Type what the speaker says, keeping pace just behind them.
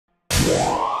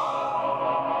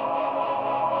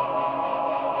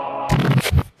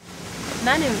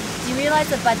Manu, do you realize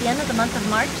that by the end of the month of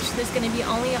March, there's going to be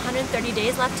only 130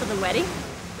 days left till the wedding?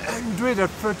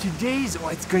 130 days? Oh,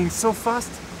 it's going so fast.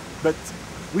 But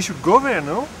we should go there,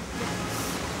 no?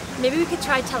 Maybe we could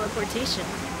try teleportation.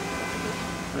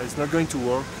 It's not going to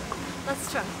work.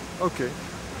 Let's try. Okay.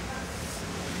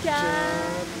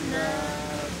 Canada.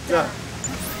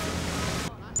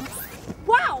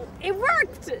 Wow, it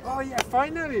worked! Oh yeah,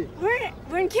 finally!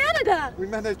 We're in Canada! We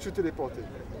managed to teleport it.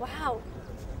 Wow.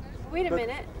 Wait a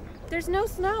minute. There's no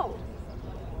snow.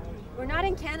 We're not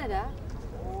in Canada.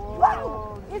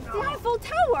 Wow! It's the Eiffel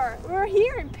Tower! We're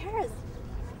here in Paris.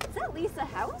 Is that Lisa's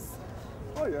house?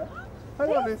 Oh yeah.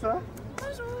 Hello, Lisa.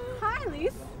 Hi,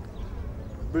 Lisa.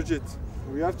 Brigitte,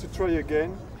 we have to try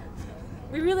again.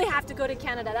 We really have to go to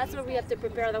Canada. That's where we have to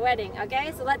prepare the wedding,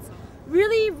 okay? So let's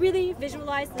really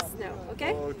visualize the snow,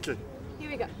 okay? Okay. Here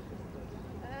we go.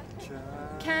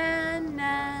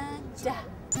 Canada.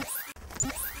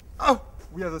 Oh,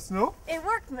 we have the snow. It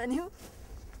worked, Manu.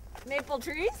 Maple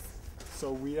trees.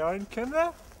 So we are in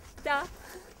Canada. Duh.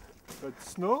 But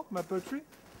snow, maple tree.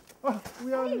 Oh,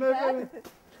 we are Hey, in Dad.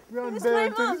 We are in There's my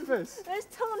the mom. space. There's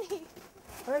Tony.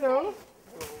 Hello.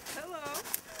 Hello.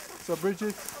 So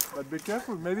Brigitte, but be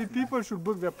careful. Maybe people should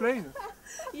book their plane.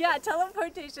 Yeah,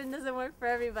 teleportation doesn't work for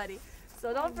everybody.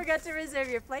 So don't forget to reserve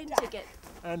your plane ticket.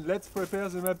 And let's prepare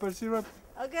the maple syrup.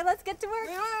 Okay, let's get to work.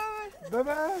 Bye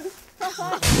bye.